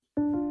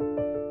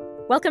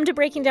Welcome to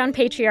Breaking Down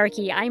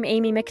Patriarchy. I'm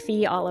Amy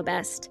McPhee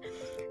Allebest.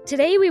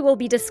 Today we will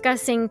be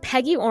discussing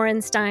Peggy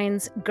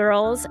Orenstein's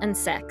Girls and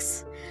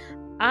Sex.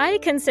 I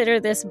consider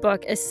this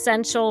book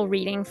essential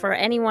reading for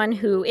anyone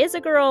who is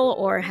a girl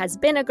or has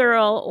been a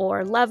girl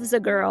or loves a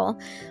girl,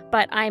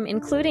 but I'm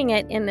including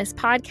it in this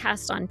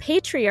podcast on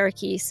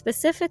patriarchy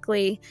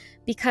specifically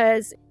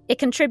because it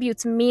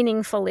contributes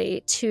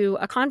meaningfully to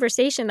a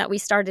conversation that we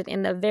started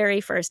in the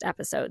very first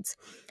episodes.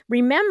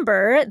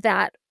 Remember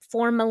that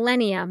for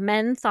millennia,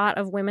 men thought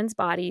of women's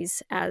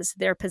bodies as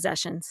their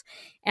possessions,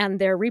 and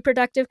their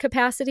reproductive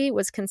capacity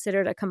was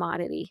considered a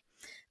commodity.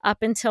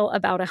 Up until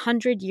about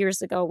 100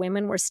 years ago,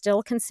 women were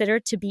still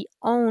considered to be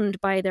owned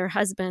by their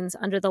husbands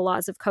under the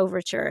laws of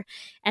coverture,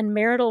 and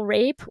marital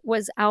rape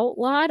was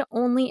outlawed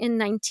only in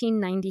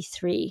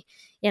 1993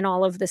 in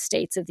all of the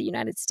states of the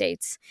United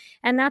States.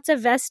 And that's a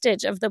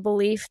vestige of the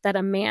belief that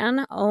a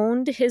man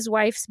owned his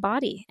wife's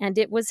body, and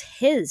it was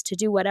his to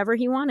do whatever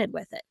he wanted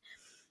with it.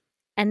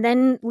 And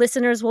then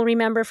listeners will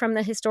remember from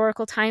the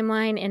historical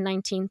timeline in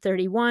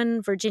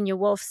 1931, Virginia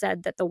Woolf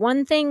said that the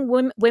one thing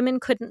women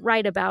couldn't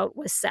write about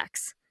was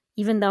sex,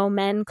 even though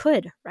men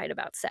could write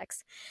about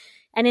sex.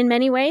 And in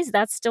many ways,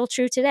 that's still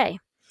true today.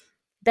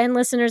 Then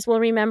listeners will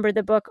remember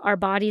the book Our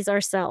Bodies,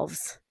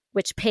 Ourselves,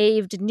 which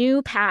paved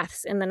new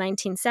paths in the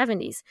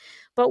 1970s.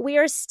 But we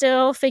are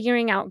still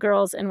figuring out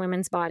girls' and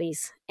women's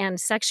bodies and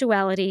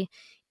sexuality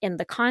in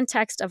the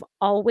context of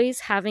always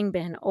having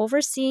been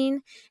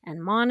overseen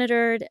and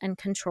monitored and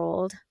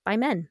controlled by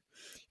men.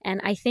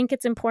 And I think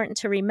it's important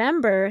to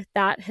remember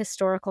that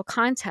historical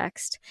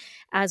context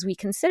as we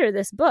consider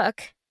this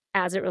book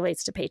as it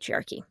relates to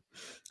patriarchy.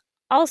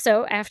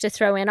 Also, I have to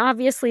throw in,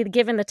 obviously,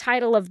 given the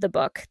title of the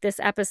book, this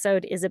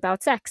episode is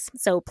about sex.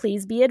 So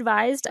please be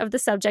advised of the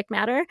subject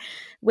matter,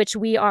 which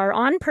we are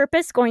on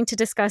purpose going to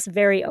discuss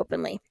very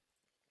openly.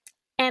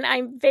 And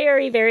I'm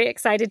very, very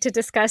excited to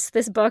discuss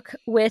this book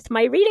with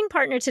my reading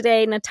partner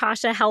today,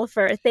 Natasha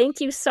Helfer. Thank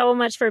you so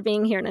much for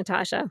being here,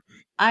 Natasha.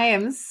 I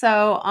am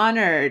so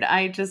honored.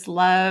 I just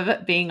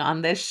love being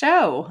on this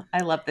show. I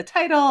love the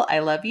title. I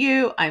love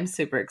you. I'm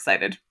super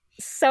excited.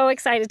 So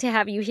excited to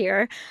have you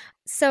here.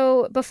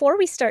 So before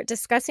we start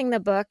discussing the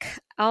book,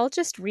 I'll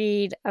just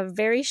read a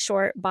very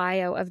short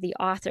bio of the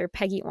author,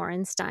 Peggy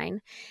Orenstein.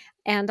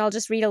 And I'll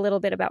just read a little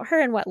bit about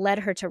her and what led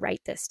her to write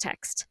this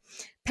text.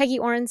 Peggy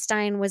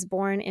Orenstein was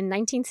born in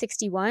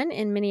 1961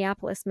 in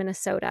Minneapolis,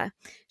 Minnesota.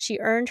 She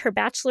earned her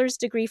bachelor's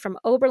degree from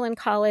Oberlin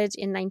College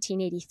in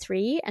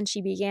 1983, and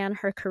she began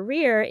her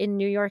career in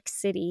New York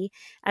City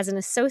as an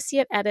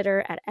associate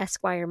editor at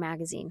Esquire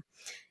magazine.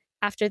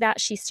 After that,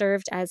 she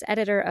served as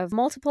editor of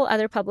multiple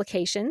other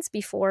publications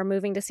before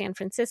moving to San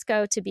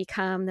Francisco to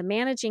become the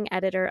managing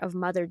editor of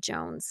Mother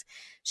Jones.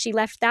 She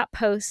left that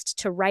post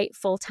to write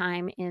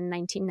full-time in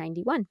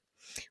 1991.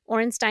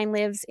 Orenstein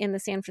lives in the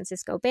San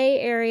Francisco Bay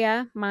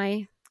Area,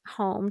 my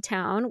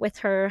hometown, with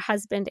her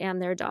husband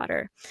and their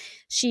daughter.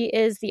 She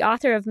is the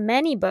author of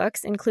many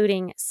books,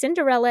 including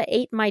Cinderella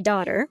Ate My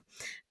Daughter,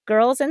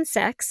 Girls and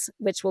Sex,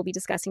 which we'll be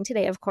discussing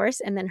today, of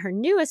course, and then her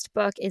newest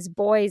book is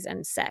Boys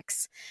and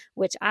Sex,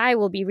 which I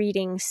will be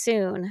reading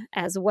soon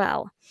as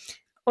well.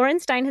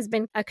 Orenstein has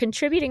been a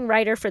contributing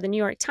writer for the New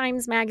York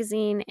Times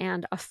Magazine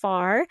and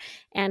Afar,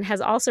 and has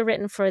also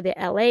written for the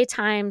LA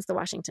Times, the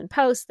Washington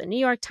Post, the New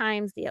York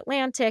Times, the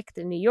Atlantic,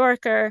 the New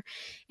Yorker,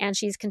 and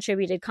she's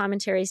contributed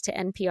commentaries to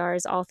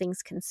NPR's All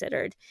Things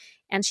Considered.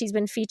 And she's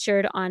been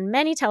featured on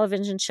many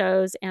television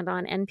shows and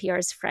on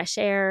NPR's Fresh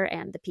Air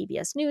and the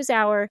PBS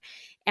NewsHour.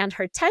 And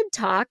her TED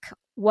Talk,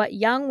 What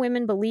Young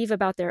Women Believe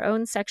About Their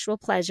Own Sexual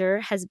Pleasure,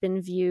 has been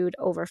viewed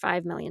over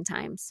 5 million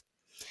times.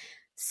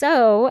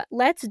 So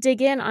let's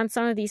dig in on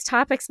some of these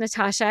topics,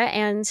 Natasha.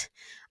 And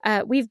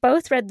we've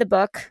both read the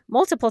book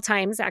multiple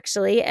times,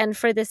 actually. And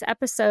for this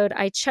episode,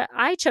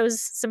 I chose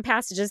some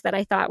passages that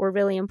I thought were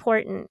really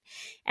important.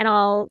 And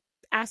I'll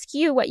ask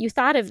you what you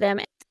thought of them.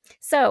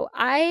 So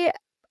I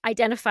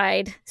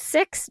identified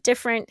 6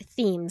 different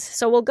themes.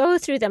 So we'll go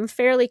through them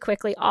fairly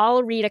quickly.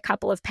 I'll read a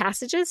couple of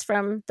passages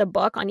from the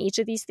book on each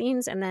of these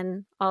themes, and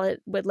then I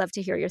would love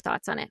to hear your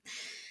thoughts on it.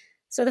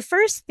 So the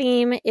first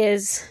theme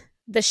is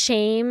the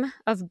shame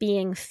of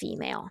being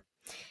female.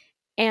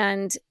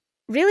 And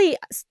really,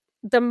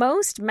 the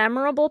most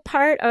memorable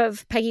part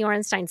of Peggy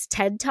Orenstein's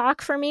TED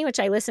Talk for me, which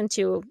I listened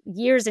to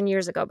years and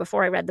years ago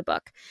before I read the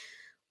book,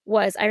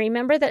 was I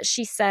remember that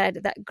she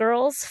said that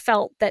girls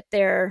felt that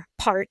their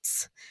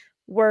parts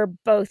were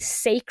both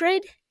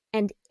sacred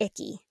and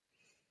icky.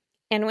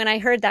 And when I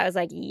heard that, I was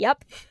like,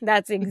 yep,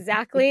 that's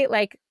exactly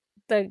like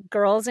the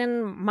girls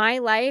in my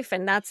life.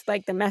 And that's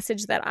like the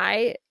message that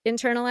I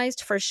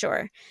internalized for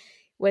sure,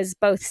 was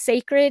both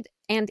sacred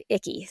and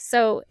icky.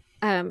 So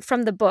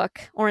from the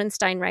book,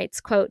 Orenstein writes,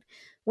 quote,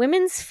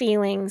 "Women's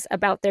feelings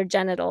about their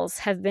genitals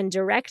have been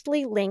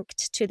directly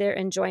linked to their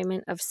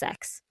enjoyment of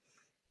sex.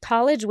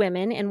 College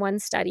women in one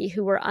study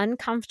who were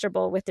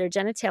uncomfortable with their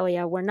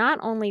genitalia were not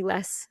only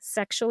less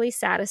sexually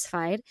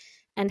satisfied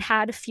and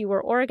had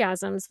fewer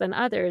orgasms than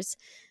others,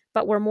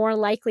 but were more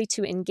likely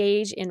to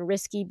engage in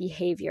risky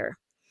behavior.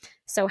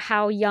 So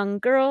how young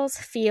girls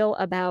feel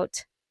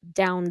about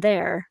down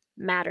there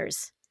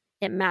matters.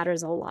 It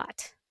matters a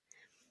lot.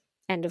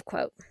 End of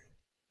quote.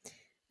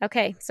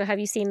 Okay, so have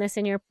you seen this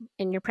in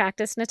your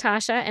practice,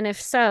 Natasha? And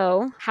if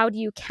so, how do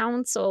you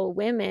counsel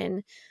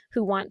women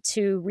who want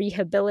to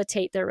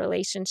rehabilitate their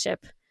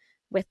relationship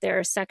with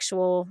their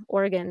sexual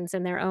organs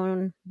and their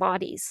own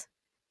bodies?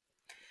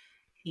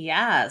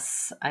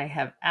 Yes, I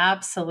have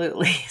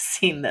absolutely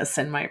seen this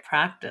in my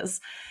practice.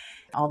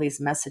 All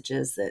these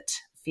messages that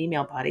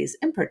female bodies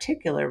in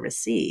particular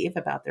receive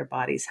about their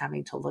bodies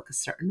having to look a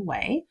certain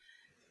way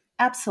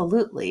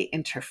absolutely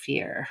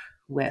interfere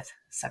with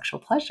sexual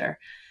pleasure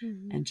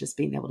and just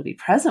being able to be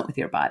present with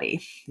your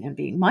body and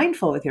being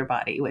mindful with your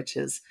body, which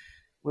is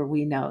where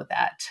we know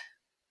that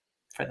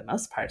for the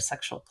most part,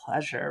 sexual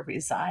pleasure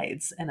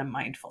resides in a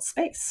mindful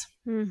space.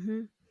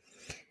 Mm-hmm.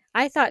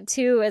 I thought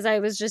too, as I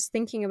was just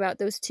thinking about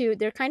those two,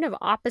 they're kind of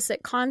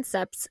opposite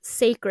concepts,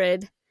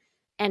 sacred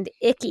and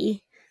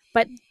icky,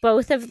 but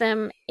both of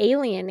them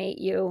alienate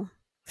you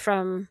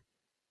from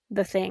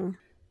the thing.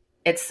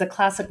 It's the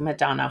classic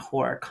Madonna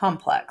whore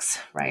complex,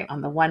 right?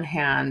 On the one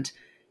hand,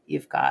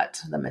 you've got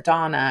the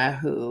Madonna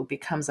who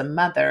becomes a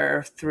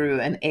mother through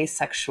an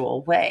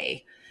asexual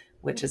way,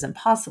 which is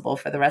impossible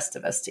for the rest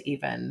of us to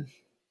even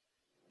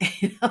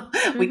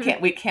we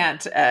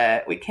can't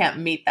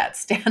meet that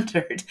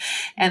standard.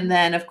 And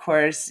then of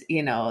course,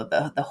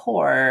 the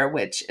whore,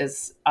 which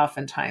is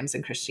oftentimes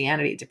in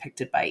Christianity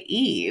depicted by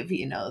Eve,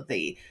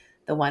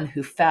 the one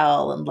who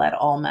fell and led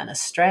all men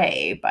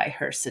astray by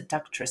her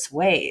seductress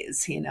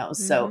ways,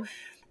 so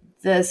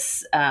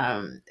this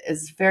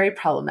is very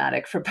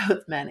problematic for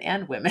both men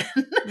and women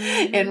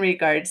in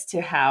regards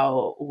to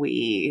how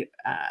we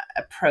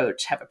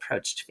have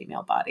approached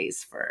female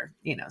bodies for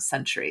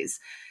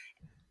centuries.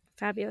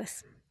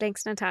 Fabulous.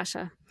 Thanks,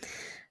 Natasha.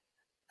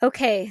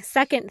 Okay,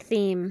 second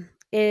theme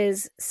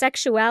is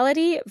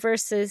sexuality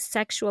versus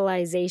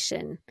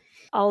sexualization.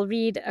 I'll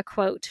read a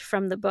quote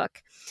from the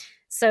book.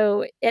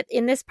 So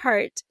in this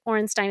part,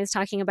 Orenstein is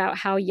talking about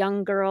how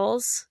young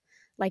girls,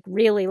 like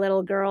really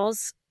little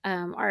girls,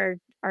 are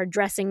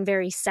dressing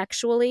very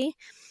sexually.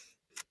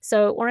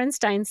 So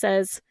Orenstein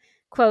says,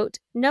 quote,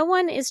 "No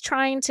one is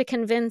trying to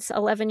convince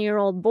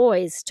 11-year-old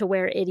boys to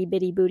wear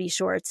itty-bitty booty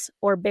shorts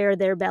or bare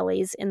their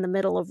bellies in the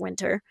middle of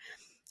winter.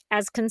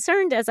 As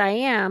concerned as I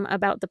am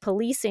about the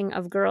policing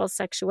of girls'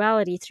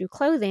 sexuality through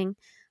clothing,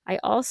 I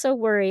also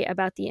worry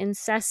about the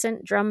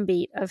incessant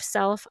drumbeat of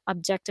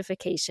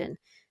self-objectification,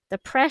 the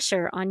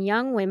pressure on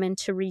young women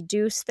to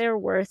reduce their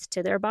worth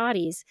to their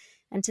bodies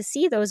and to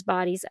see those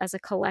bodies as a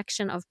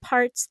collection of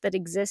parts that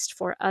exist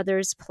for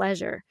others'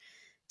 pleasure,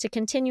 to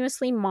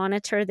continuously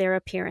monitor their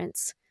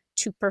appearance,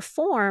 to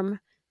perform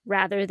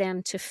rather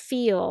than to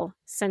feel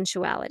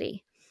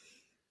sensuality."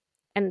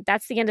 And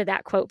that's the end of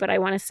that quote, but I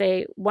want to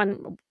say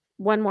one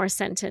more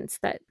sentence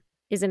that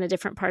is in a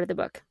different part of the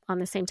book on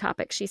the same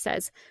topic. She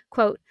says,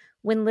 quote,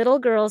 "When little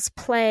girls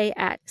play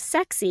at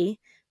sexy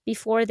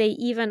before they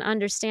even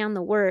understand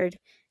the word,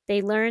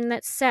 they learn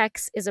that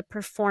sex is a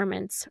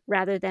performance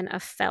rather than a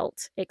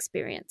felt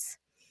experience."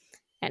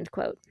 End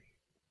quote.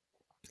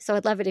 So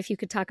I'd love it if you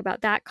could talk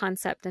about that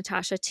concept,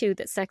 Natasha, too,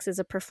 that sex is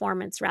a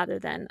performance rather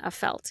than a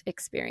felt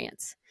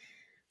experience.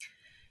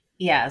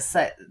 Yes,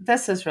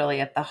 this is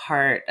really at the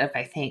heart of,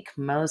 I think,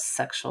 most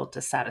sexual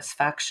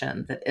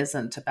dissatisfaction that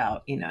isn't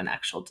about, an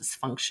actual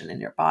dysfunction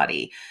in your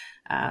body.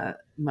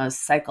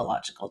 Most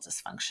psychological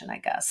dysfunction, I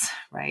guess,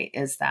 right,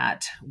 is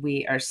that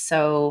we are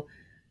so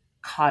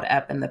caught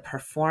up in the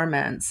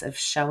performance of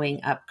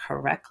showing up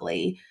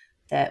correctly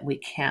that we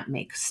can't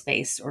make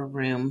space or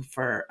room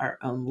for our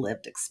own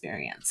lived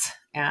experience.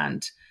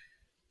 And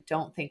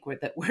don't think we're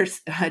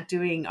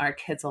doing our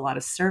kids a lot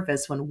of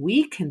service when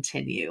we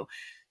continue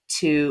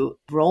to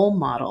role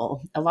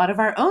model a lot of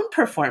our own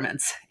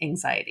performance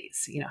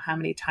anxieties. How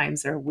many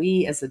times are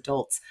we as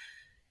adults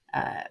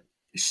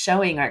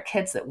showing our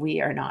kids that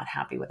we are not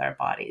happy with our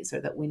bodies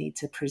or that we need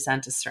to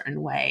present a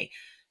certain way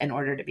in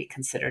order to be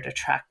considered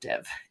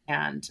attractive?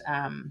 And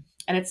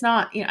it's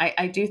not,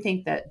 I do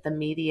think that the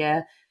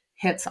media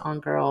hits on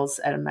girls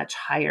at a much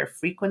higher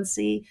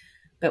frequency,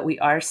 but we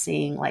are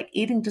seeing like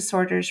eating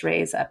disorders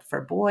raise up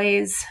for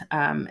boys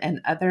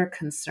and other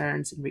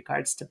concerns in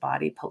regards to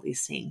body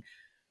policing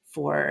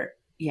for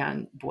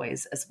young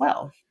boys as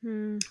well,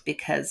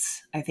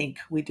 because I think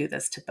we do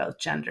this to both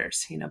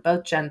genders.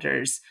 Both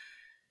genders,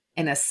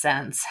 in a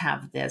sense,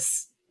 have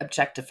this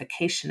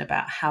objectification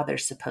about how they're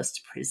supposed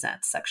to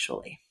present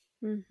sexually.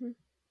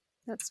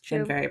 That's true.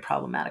 In very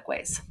problematic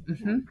ways.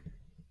 Mm-hmm.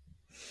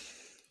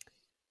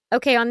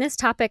 Okay, on this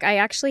topic, I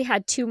actually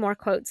had two more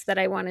quotes that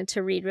I wanted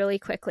to read really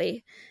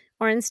quickly.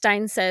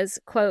 Orenstein says,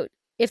 quote,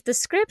 "If the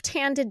script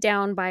handed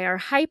down by our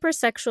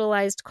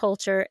hypersexualized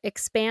culture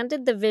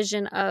expanded the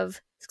vision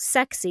of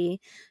sexy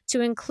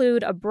to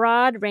include a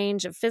broad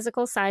range of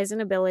physical size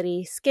and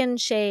ability, skin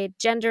shade,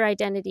 gender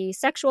identity,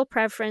 sexual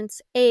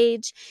preference,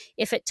 age,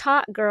 if it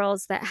taught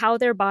girls that how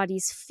their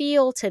bodies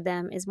feel to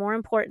them is more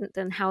important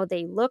than how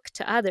they look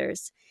to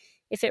others,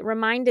 if it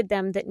reminded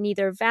them that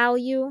neither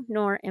value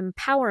nor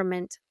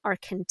empowerment are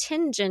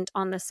contingent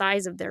on the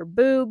size of their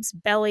boobs,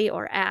 belly,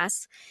 or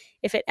ass,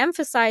 if it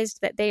emphasized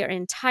that they are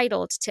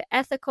entitled to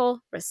ethical,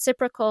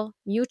 reciprocal,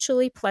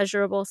 mutually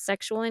pleasurable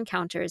sexual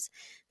encounters,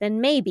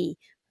 then maybe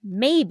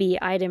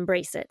I'd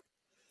embrace it.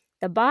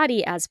 The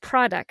body as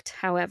product,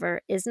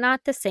 however, is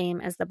not the same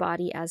as the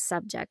body as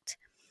subject.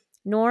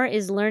 Nor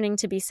is learning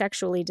to be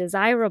sexually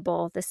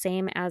desirable the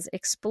same as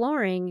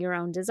exploring your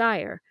own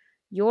desire,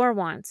 your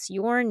wants,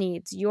 your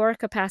needs, your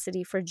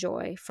capacity for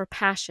joy, for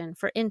passion,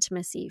 for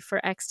intimacy, for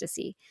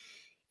ecstasy.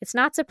 It's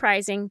not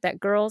surprising that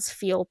girls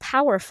feel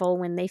powerful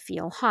when they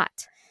feel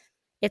hot.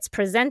 It's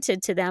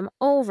presented to them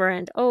over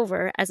and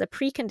over as a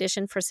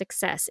precondition for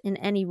success in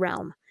any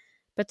realm.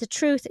 But the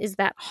truth is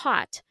that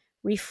hot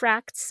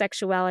refracts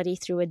sexuality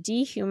through a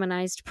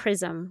dehumanized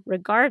prism,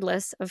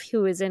 regardless of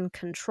who is in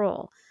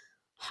control.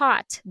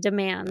 Hot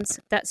demands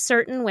that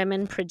certain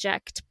women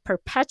project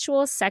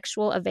perpetual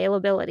sexual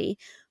availability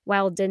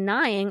while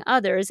denying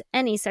others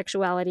any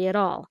sexuality at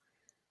all.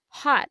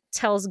 Hot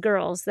tells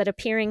girls that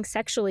appearing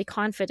sexually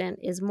confident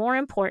is more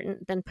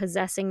important than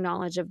possessing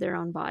knowledge of their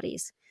own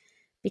bodies.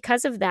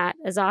 Because of that,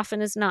 as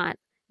often as not,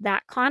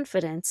 that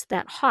confidence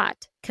that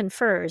hot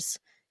confers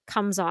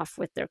comes off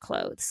with their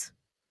clothes.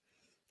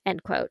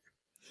 End quote.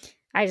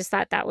 I just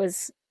thought that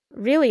was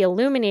really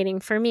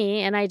illuminating for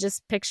me. And I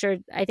just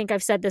pictured, I think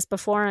I've said this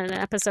before in an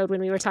episode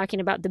when we were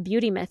talking about the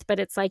beauty myth, but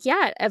it's like,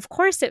 yeah, of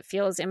course it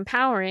feels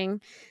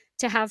empowering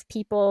to have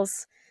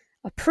people's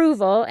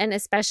approval, and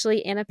especially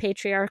in a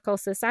patriarchal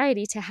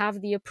society, to have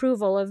the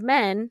approval of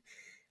men,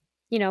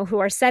 you know, who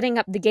are setting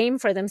up the game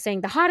for them,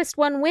 saying the hottest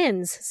one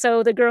wins.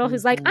 So the girl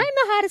who's like, I'm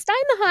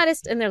the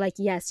hottest. And they're like,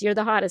 yes, you're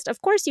the hottest.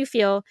 Of course you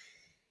feel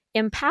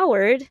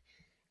empowered.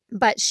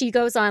 But she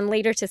goes on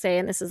later to say,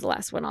 and this is the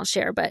last one I'll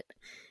share, but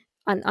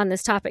on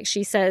this topic,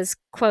 she says,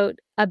 quote,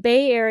 a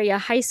Bay Area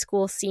high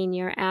school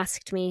senior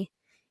asked me,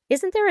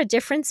 isn't there a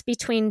difference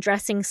between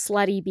dressing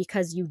slutty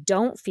because you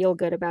don't feel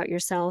good about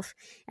yourself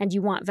and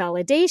you want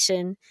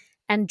validation,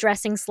 and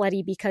dressing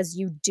slutty because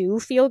you do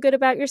feel good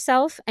about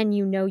yourself and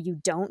you know you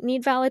don't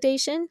need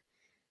validation?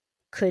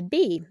 Could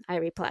be, I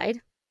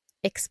replied.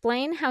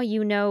 Explain how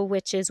you know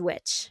which is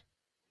which.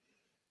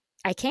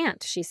 I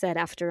can't, she said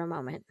after a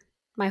moment.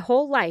 My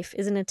whole life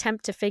is an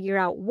attempt to figure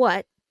out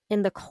what,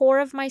 in the core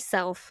of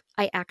myself,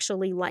 I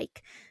actually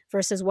like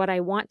versus what I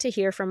want to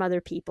hear from other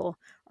people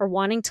or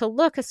wanting to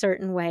look a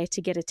certain way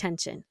to get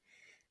attention.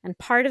 And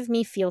part of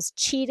me feels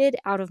cheated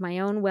out of my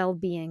own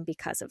well-being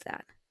because of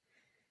that.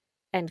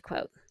 End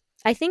quote.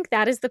 I think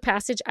that is the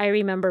passage I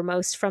remember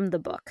most from the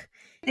book.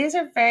 These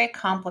are very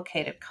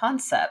complicated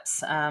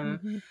concepts. I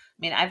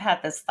mean, I've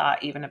had this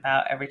thought even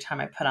about every time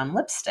I put on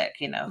lipstick,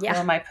 you know, who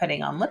am I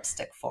putting on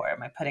lipstick for?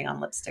 Am I putting on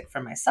lipstick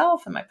for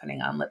myself? Am I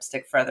putting on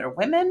lipstick for other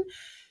women?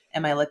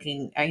 Am I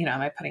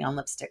am I putting on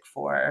lipstick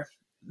for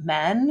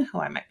men who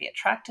I might be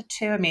attracted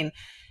to? I mean,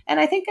 and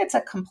I think it's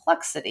a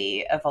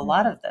complexity of a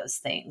lot of those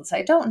things.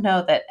 I don't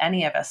know that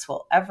any of us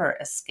will ever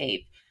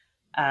escape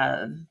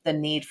the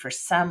need for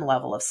some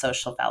level of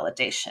social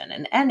validation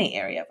in any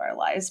area of our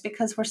lives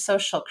because we're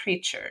social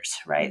creatures,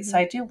 right? So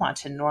I do want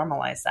to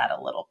normalize that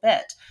a little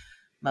bit.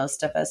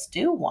 Most of us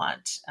do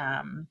want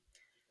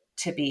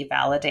to be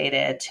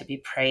validated, to be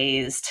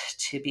praised,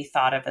 to be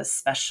thought of as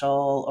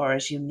special or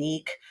as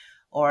unique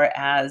or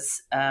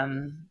as,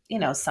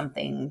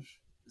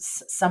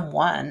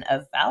 someone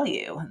of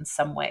value in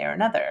some way or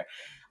another.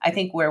 I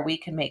think where we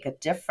can make a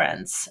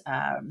difference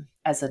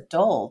as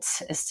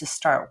adults is to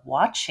start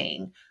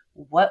watching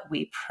what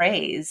we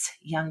praise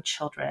young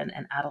children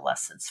and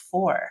adolescents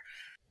for.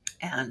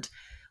 And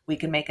we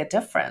can make a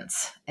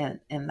difference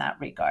in that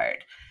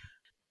regard.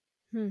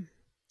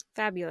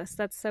 Fabulous.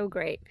 That's so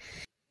great.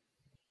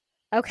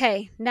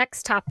 Okay,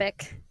 next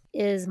topic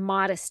is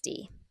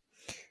modesty.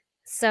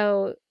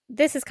 So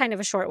this is kind of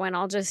a short one.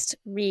 I'll just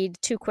read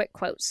 2 quick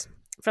quotes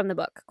from the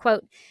book.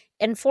 Quote,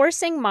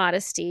 enforcing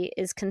modesty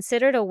is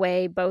considered a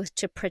way both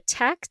to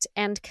protect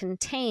and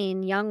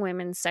contain young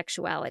women's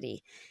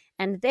sexuality,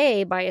 and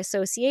they, by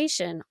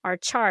association, are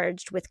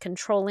charged with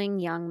controlling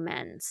young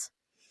men's.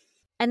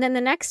 And then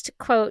the next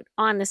quote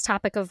on this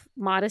topic of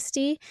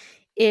modesty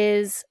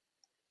is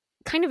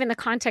kind of in the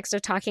context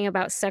of talking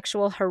about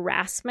sexual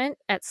harassment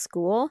at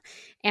school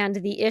and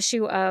the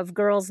issue of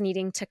girls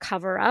needing to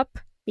cover up,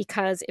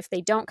 because if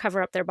they don't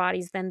cover up their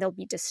bodies, then they'll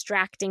be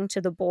distracting to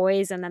the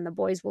boys, and then the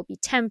boys will be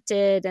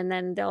tempted, and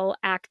then they'll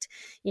act,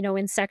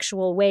 in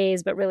sexual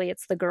ways, but really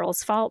it's the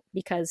girl's fault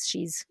because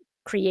she's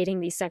creating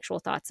these sexual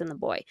thoughts in the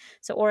boy.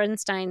 So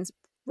Orenstein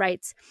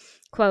writes,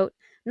 quote,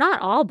 not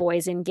all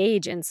boys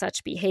engage in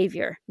such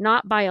behavior,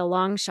 not by a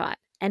long shot,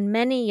 and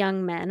many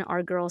young men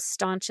are girls'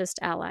 staunchest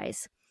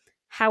allies.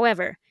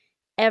 However,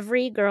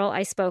 every girl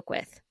I spoke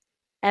with,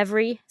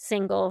 every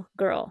single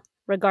girl,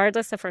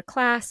 regardless of her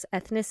class,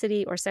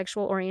 ethnicity, or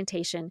sexual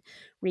orientation,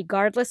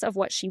 regardless of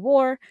what she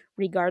wore,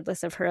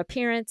 regardless of her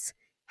appearance,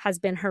 has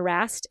been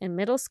harassed in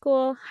middle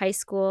school, high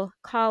school,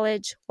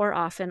 college, or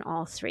often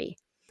all 3.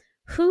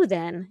 Who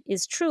then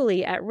is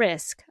truly at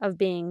risk of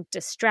being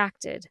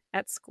distracted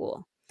at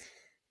school?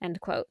 end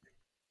quote.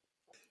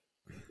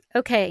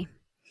 Okay,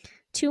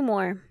 two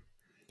more.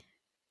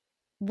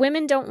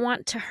 Women don't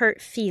want to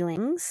hurt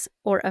feelings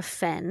or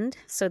offend,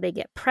 so they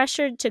get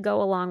pressured to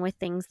go along with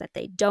things that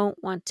they don't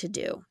want to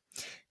do.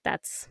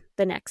 That's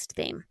the next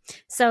theme.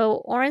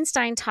 So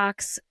Orenstein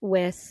talks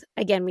with,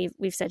 again,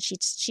 we've said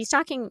she's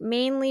talking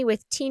mainly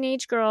with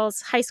teenage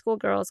girls, high school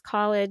girls,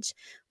 college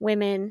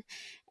women,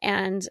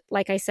 and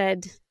like I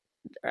said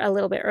a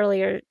little bit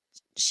earlier,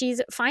 she's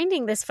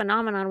finding this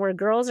phenomenon where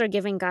girls are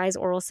giving guys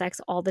oral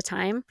sex all the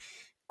time,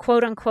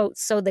 quote unquote,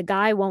 so the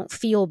guy won't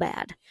feel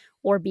bad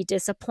or be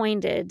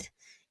disappointed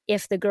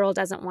if the girl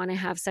doesn't want to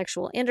have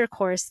sexual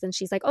intercourse. Then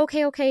she's like,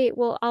 okay,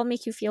 well, I'll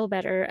make you feel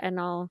better and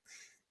I'll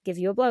give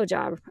you a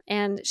blowjob.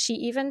 And she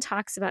even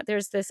talks about,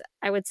 there's this,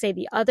 I would say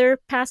the other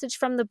passage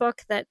from the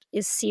book that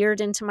is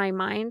seared into my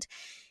mind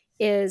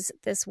is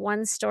this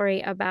one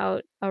story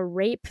about a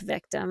rape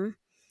victim.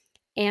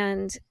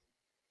 And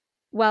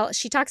well,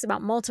 she talks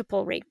about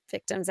multiple rape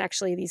victims.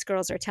 Actually, these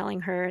girls are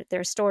telling her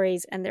their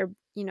stories, and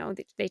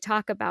they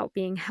talk about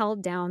being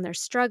held down. They're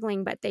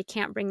struggling, but they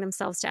can't bring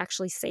themselves to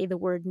actually say the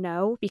word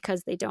no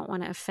because they don't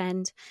want to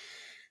offend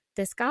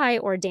this guy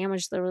or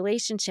damage the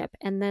relationship.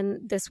 And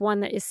then this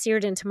one that is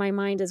seared into my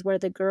mind is where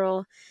the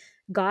girl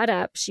got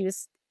up. She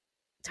was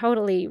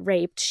totally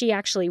raped. She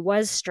actually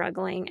was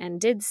struggling and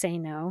did say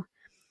no,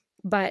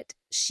 but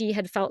she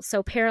had felt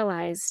so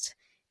paralyzed.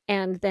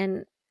 And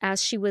then as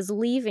she was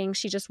leaving,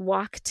 she just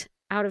walked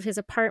out of his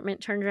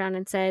apartment, turned around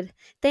and said,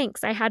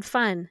 "Thanks, I had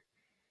fun,"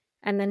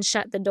 and then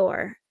shut the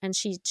door. And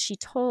she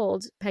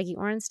told Peggy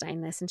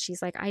Orenstein this, and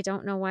she's like, "I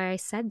don't know why I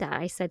said that.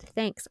 I said,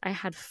 thanks, I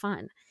had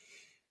fun."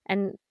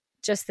 And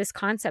just this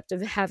concept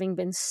of having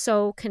been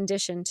so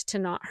conditioned to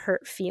not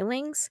hurt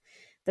feelings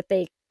that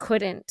they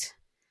couldn't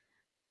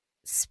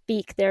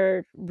speak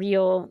their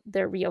real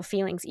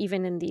feelings,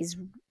 even in these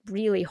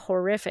really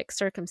horrific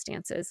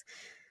circumstances.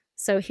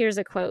 So here's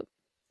a quote.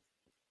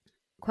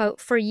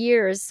 Quote, "For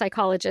years,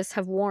 psychologists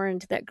have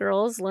warned that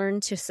girls learn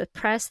to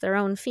suppress their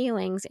own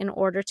feelings in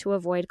order to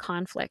avoid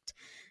conflict,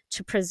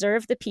 to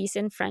preserve the peace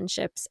in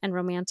friendships and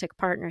romantic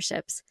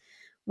partnerships.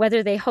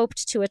 Whether they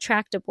hoped to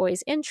attract a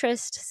boy's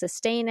interest,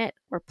 sustain it,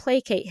 or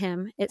placate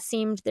him, it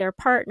seemed their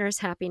partner's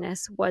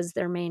happiness was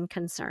their main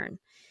concern."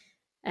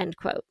 End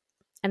quote.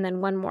 And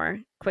then one more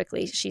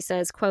quickly. She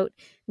says, quote,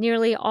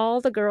 "Nearly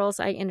all the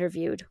girls I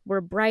interviewed were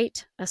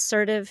bright,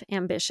 assertive,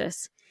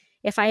 ambitious.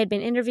 If I had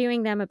been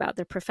interviewing them about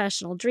their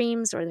professional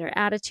dreams or their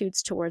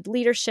attitudes toward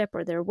leadership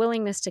or their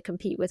willingness to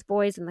compete with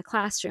boys in the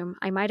classroom,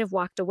 I might have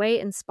walked away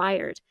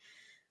inspired.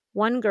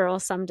 One girl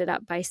summed it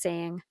up by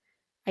saying,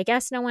 'I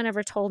guess no one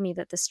ever told me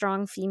that the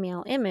strong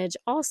female image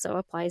also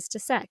applies to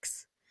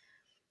sex.'"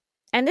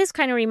 And this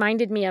kind of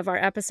reminded me of our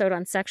episode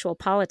on sexual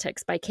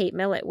politics by Kate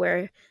Millett,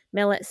 where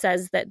Millett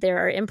says that there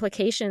are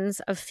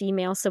implications of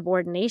female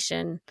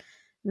subordination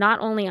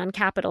not only on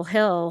Capitol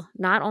Hill,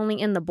 not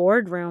only in the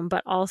boardroom,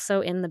 but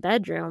also in the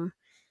bedroom,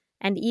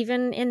 and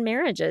even in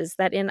marriages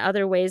that in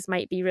other ways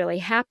might be really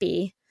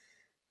happy,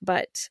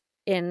 but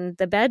in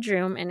the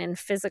bedroom and in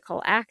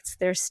physical acts,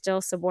 there's still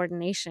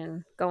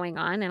subordination going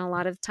on. And a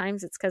lot of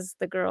times it's because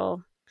the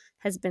girl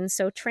has been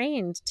so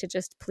trained to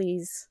just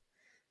please,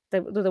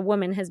 the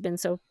woman has been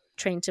so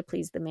trained to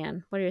please the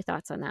man. What are your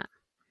thoughts on that?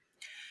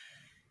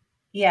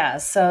 Yeah,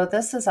 so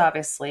this is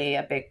obviously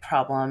a big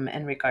problem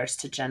in regards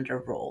to gender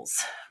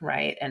roles,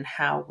 right? And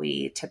how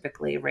we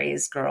typically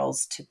raise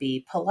girls to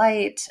be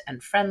polite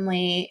and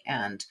friendly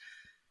and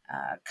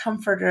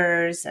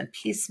comforters and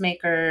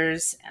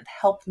peacemakers and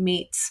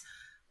helpmeets,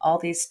 all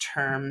these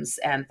terms.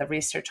 And the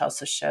research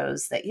also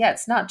shows that, yeah,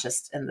 it's not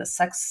just in the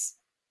sex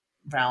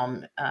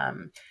realm.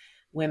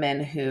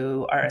 Women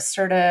who are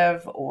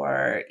assertive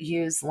or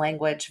use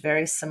language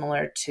very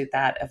similar to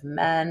that of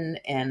men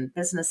in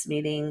business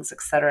meetings,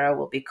 etc.,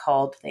 will be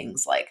called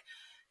things like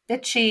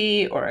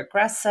bitchy or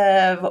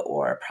aggressive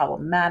or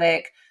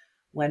problematic,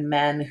 when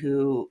men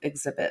who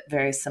exhibit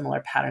very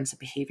similar patterns of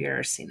behavior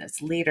are seen as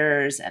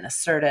leaders and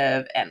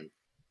assertive and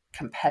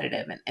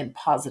competitive in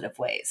positive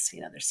ways.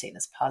 They're seen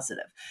as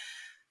positive.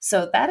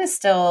 So that is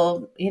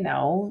still,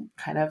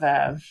 kind of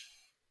a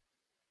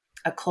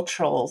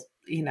cultural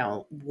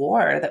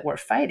war that we're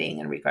fighting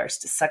in regards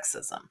to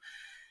sexism.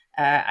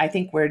 I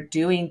think we're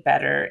doing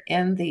better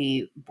in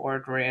the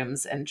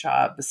boardrooms and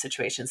job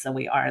situations than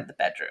we are in the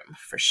bedroom,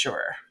 for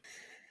sure.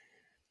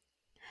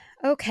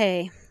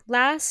 Okay,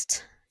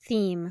 last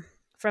theme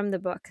from the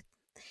book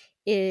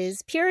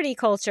is purity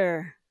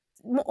culture.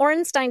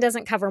 Orenstein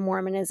doesn't cover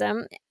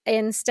Mormonism.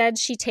 Instead,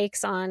 she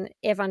takes on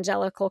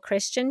evangelical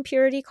Christian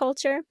purity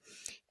culture.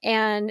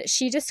 And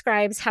she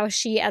describes how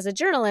she, as a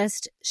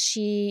journalist,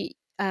 she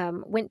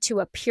went to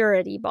a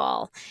purity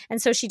ball.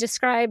 And so she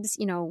describes,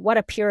 what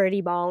a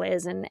purity ball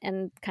is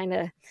and kind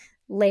of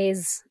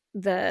lays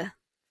the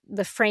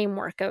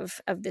framework of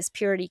this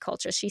purity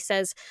culture. She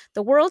says,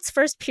 "The world's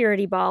first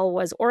purity ball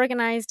was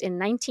organized in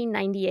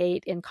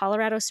 1998 in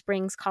Colorado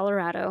Springs,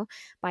 Colorado,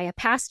 by a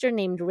pastor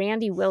named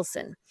Randy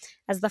Wilson.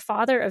 As the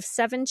father of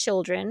 7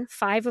 children,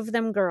 5 of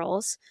them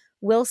girls,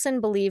 Wilson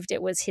believed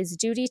it was his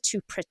duty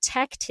to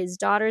protect his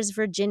daughter's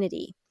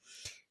virginity.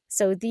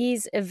 So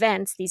these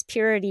events, these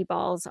purity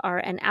balls, are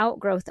an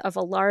outgrowth of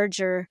a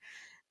larger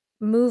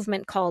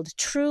movement called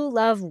True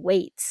Love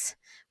Waits,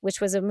 which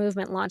was a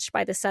movement launched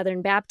by the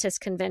Southern Baptist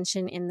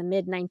Convention in the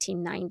mid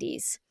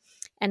 1990s.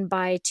 And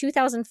by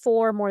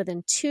 2004, more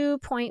than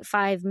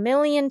 2.5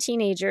 million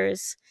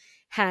teenagers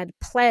had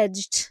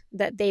pledged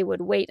that they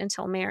would wait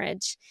until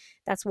marriage.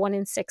 That's 1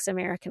 in 6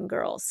 American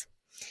girls.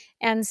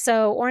 And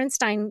so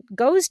Orenstein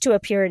goes to a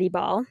purity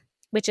ball,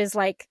 which is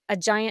like a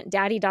giant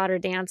daddy-daughter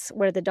dance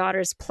where the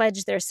daughters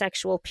pledge their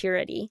sexual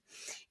purity.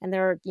 And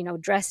they're,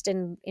 dressed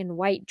in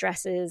white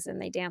dresses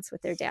and they dance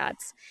with their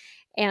dads.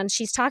 And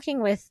she's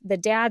talking with the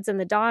dads and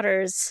the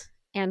daughters.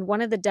 And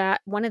one of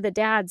the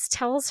dads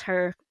tells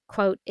her,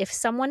 quote, "If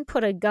someone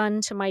put a gun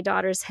to my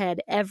daughter's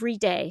head every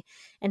day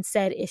and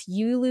said, 'If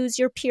you lose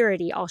your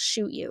purity, I'll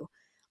shoot you,'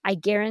 I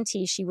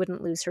guarantee she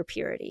wouldn't lose her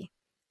purity.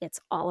 It's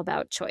all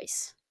about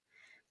choice."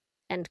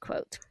 End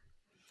quote.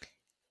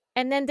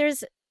 And then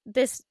there's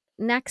this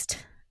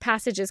next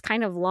passage is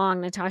kind of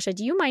long, Natasha.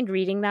 Do you mind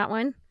reading that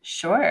one?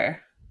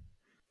 Sure.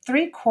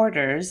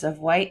 3/4 of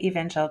white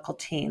evangelical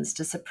teens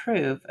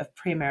disapprove of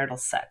premarital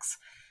sex,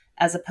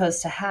 as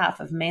opposed to half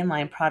of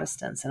mainline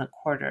Protestants and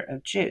 1/4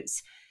 of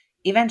Jews.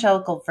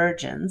 Evangelical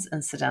virgins,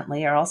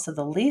 incidentally, are also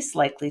the least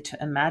likely to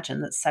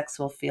imagine that sex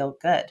will feel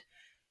good.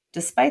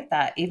 Despite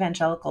that,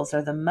 evangelicals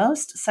are the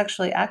most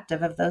sexually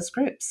active of those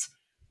groups.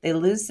 They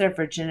lose their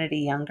virginity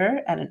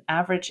younger, at an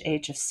average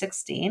age of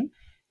 16,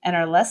 and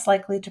are less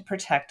likely to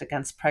protect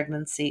against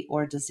pregnancy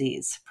or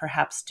disease,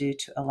 perhaps due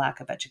to a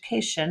lack of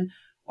education,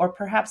 or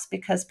perhaps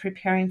because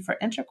preparing for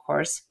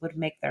intercourse would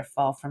make their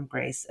fall from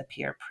grace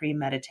appear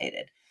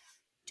premeditated.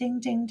 Ding,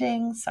 ding,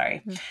 ding.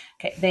 Sorry.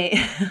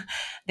 Okay.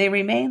 They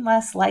remain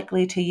less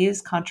likely to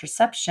use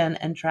contraception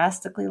and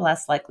drastically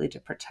less likely to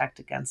protect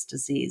against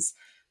disease.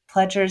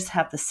 Pledgers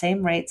have the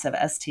same rates of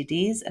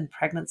STDs and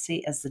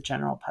pregnancy as the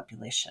general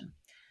population.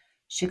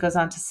 She goes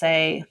on to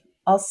say,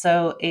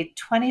 also, a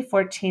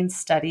 2014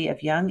 study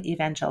of young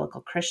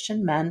evangelical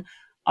Christian men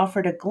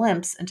offered a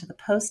glimpse into the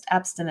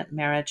post-abstinent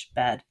marriage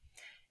bed.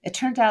 It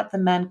turned out the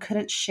men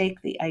couldn't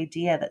shake the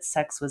idea that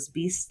sex was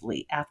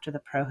beastly after the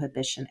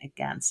prohibition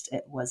against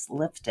it was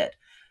lifted.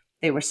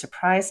 They were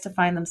surprised to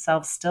find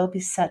themselves still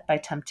beset by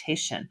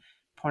temptation,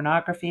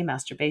 pornography,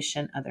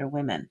 masturbation, other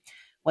women.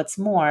 What's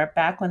more,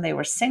 back when they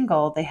were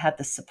single, they had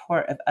the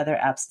support of other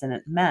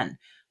abstinent men.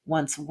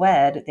 Once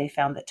wed, they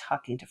found that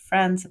talking to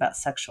friends about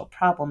sexual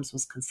problems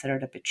was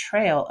considered a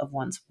betrayal of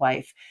one's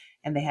wife,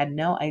 and they had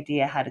no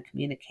idea how to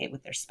communicate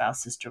with their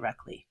spouses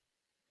directly.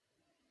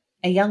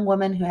 A young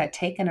woman who had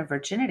taken a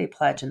virginity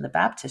pledge in the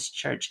Baptist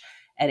church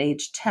at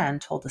age 10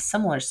 told a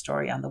similar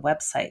story on the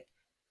website,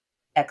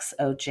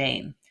 XO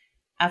Jane.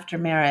 After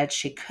marriage,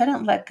 she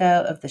couldn't let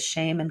go of the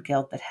shame and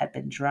guilt that had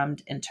been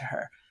drummed into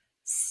her.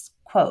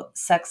 Quote,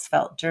 "Sex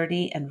felt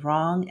dirty and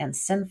wrong and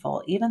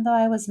sinful, even though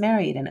I was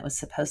married and it was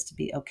supposed to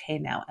be okay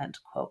now," end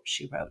quote,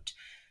 she wrote.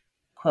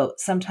 Quote,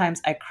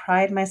 "Sometimes I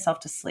cried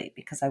myself to sleep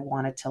because I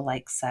wanted to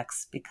like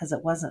sex, because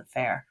it wasn't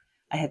fair.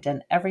 I had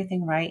done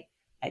everything right.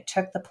 I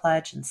took the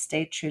pledge and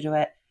stayed true to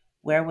it.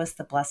 Where was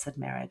the blessed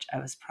marriage I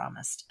was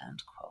promised?"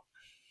 End quote.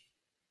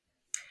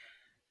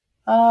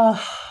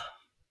 Oh,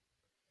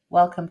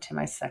 welcome to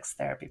my sex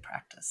therapy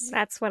practice.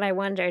 That's what I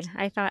wondered.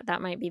 I thought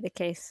that might be the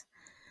case.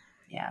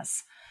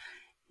 Yes.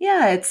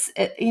 Yeah,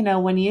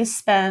 when you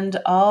spend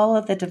all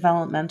of the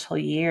developmental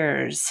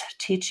years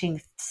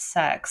teaching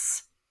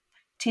sex,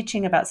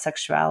 teaching about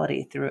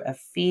sexuality through a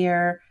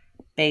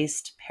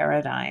fear-based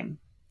paradigm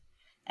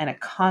and a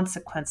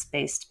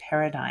consequence-based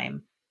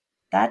paradigm,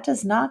 that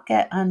does not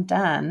get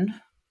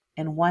undone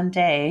in one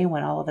day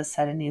when all of a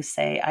sudden you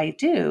say, "I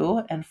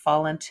do," and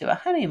fall into a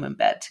honeymoon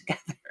bed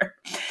together.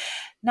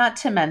 Not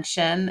to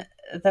mention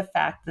the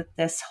fact that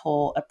this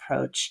whole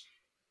approach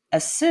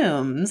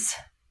assumes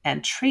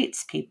and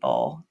treats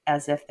people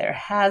as if there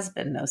has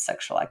been no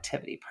sexual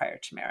activity prior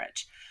to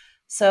marriage.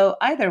 So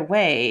either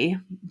way,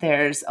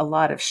 there's a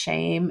lot of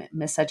shame,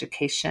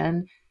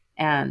 miseducation,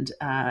 and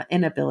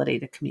inability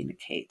to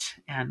communicate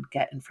and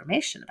get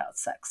information about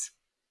sex.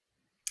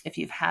 If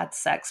you've had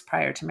sex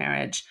prior to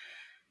marriage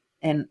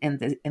in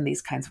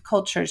these kinds of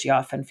cultures, you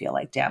often feel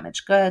like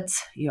damaged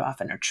goods. You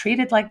often are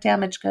treated like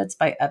damaged goods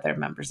by other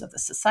members of the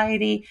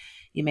society.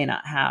 You may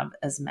not have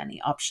as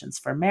many options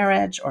for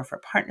marriage or for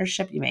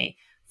partnership. You may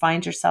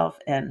find yourself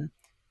in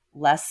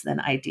less than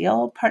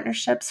ideal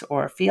partnerships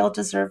or feel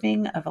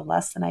deserving of a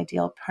less than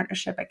ideal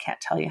partnership. I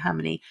can't tell you how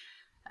many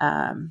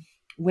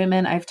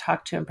women I've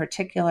talked to in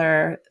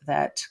particular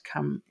that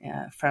come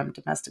from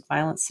domestic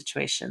violence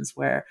situations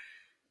where,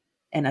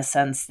 in a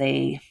sense,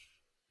 they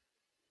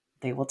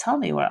will tell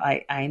me, well,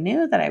 I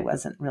knew that I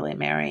wasn't really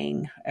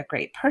marrying a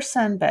great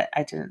person, but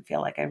I didn't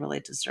feel like I really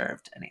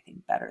deserved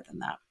anything better than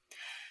that.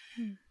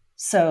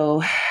 So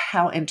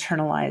how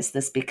internalized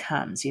this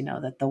becomes,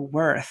 that the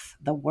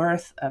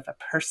worth of a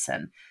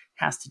person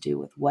has to do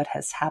with what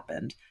has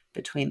happened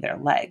between their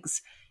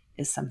legs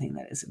is something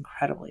that is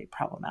incredibly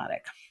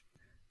problematic.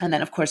 And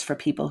then, of course, for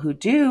people who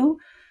do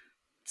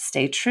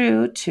stay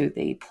true to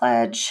the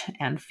pledge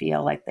and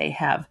feel like they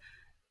have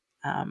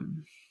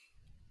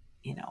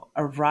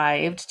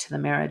arrived to the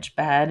marriage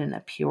bed in a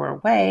pure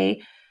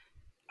way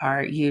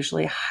are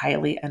usually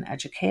highly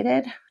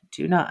uneducated,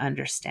 do not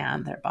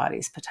understand their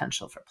body's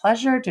potential for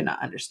pleasure, do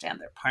not understand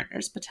their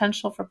partner's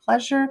potential for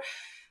pleasure.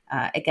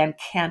 Again,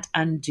 can't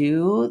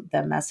undo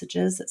the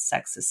messages that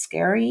sex is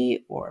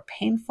scary or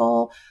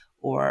painful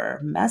or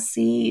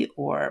messy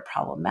or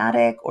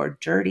problematic or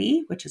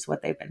dirty, which is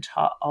what they've been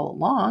taught all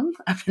along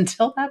up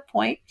until that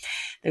point.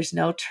 There's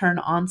no turn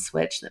on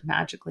switch that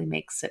magically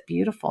makes it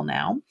beautiful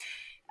now.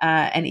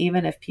 And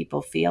even if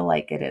people feel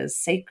like it is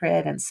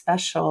sacred and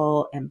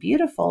special and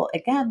beautiful,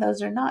 again,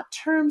 those are not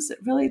terms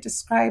that really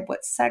describe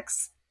what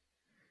sex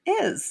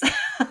is.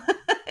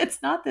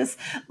 It's not this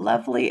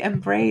lovely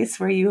embrace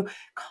where you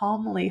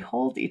calmly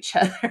hold each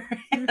other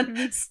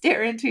and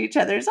stare into each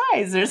other's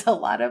eyes. There's a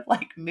lot of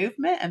like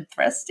movement and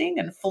thrusting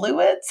and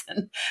fluids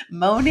and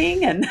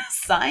moaning and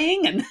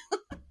sighing and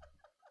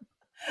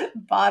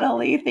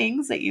bodily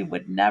things that you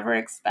would never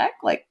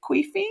expect, like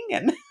queefing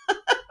and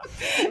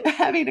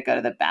having to go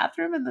to the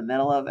bathroom in the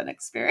middle of an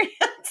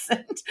experience.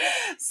 And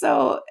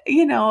so,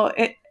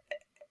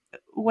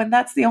 when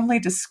that's the only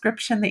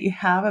description that you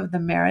have of the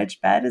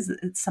marriage bed, is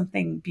it's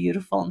something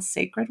beautiful and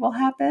sacred will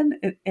happen,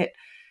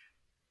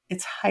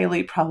 it's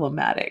highly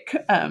problematic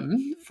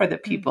for the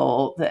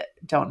people that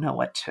don't know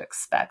what to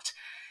expect.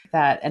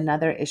 That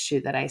another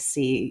issue that I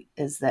see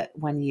is that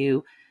when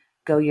you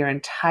go your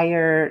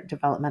entire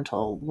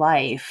developmental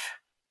life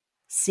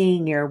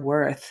seeing your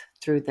worth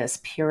through this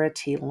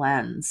purity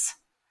lens,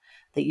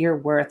 that your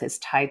worth is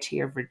tied to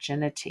your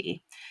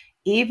virginity,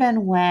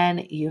 even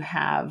when you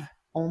have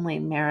only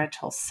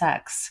marital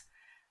sex,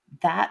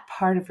 that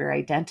part of your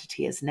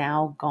identity is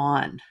now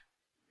gone.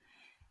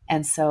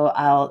 And so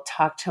I'll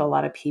talk to a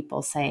lot of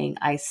people saying,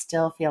 I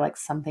still feel like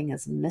something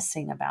is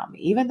missing about me,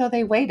 even though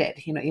they waited,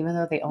 even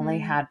though they only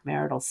had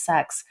marital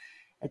sex.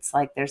 It's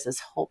like there's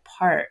this whole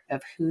part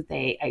of who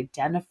they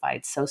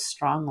identified so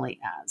strongly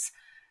as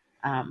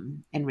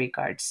in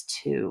regards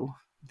to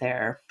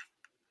their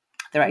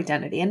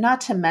identity. And not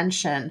to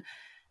mention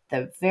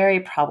the very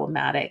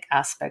problematic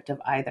aspect of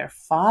either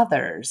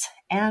fathers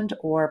and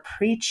or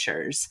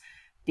preachers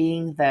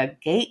being the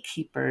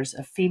gatekeepers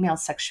of female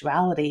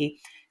sexuality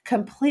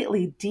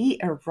completely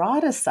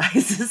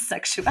de-eroticizes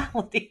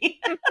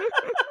sexuality.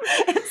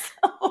 And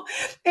so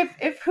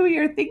if who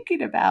you're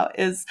thinking about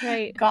is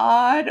right.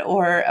 God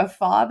or a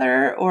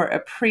father or a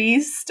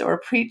priest or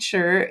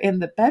preacher in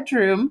the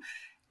bedroom,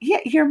 yeah,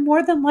 you're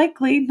more than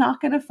likely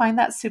not going to find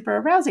that super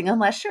arousing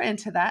unless you're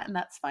into that, and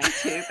that's fine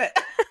too. But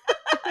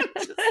I'm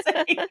just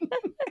saying.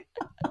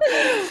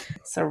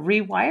 So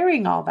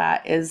rewiring all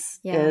that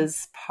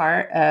is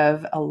part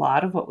of a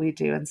lot of what we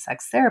do in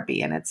sex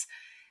therapy, and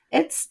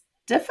it's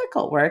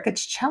difficult work.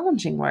 It's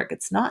challenging work.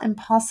 It's not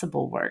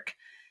impossible work,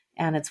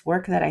 and it's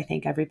work that I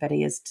think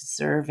everybody is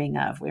deserving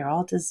of. We're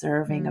all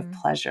deserving of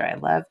pleasure. I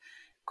love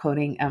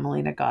quoting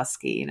Emily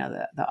Nagoski,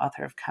 the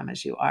author of Come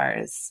As You Are,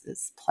 is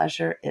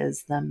pleasure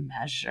is the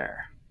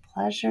measure.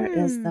 Pleasure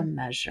is the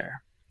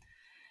measure.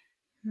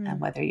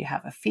 And whether you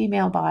have a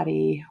female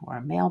body or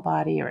a male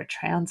body or a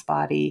trans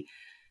body,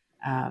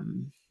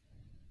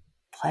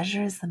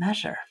 pleasure is the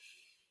measure.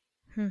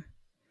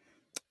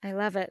 I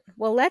love it.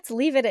 Well, let's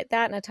leave it at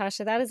that,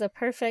 Natasha. That is a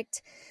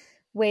perfect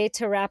way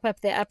to wrap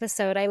up the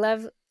episode. I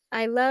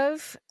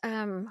love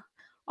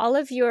all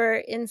of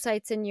your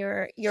insights and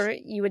your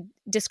you would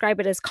describe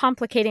it as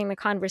complicating the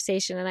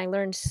conversation. And I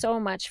learned so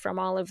much from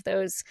all of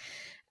those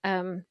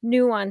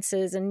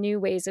nuances and new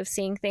ways of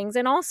seeing things.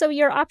 And also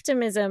your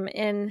optimism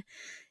in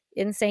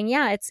saying,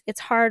 yeah, it's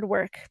hard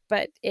work,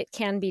 but it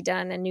can be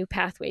done and new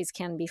pathways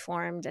can be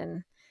formed.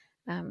 And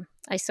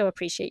I so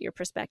appreciate your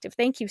perspective.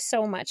 Thank you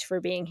so much for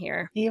being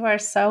here. You are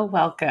so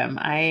welcome.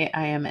 I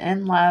am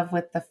in love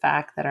with the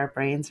fact that our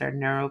brains are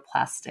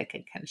neuroplastic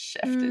and can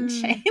shift and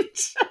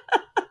change.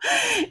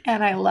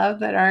 And I love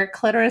that our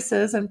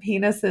clitorises and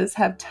penises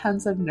have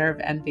tons of nerve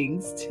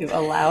endings to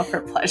allow for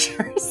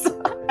pleasure.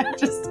 So I'm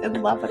just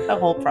in love with the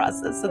whole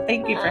process. So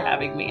thank you for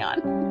having me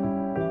on.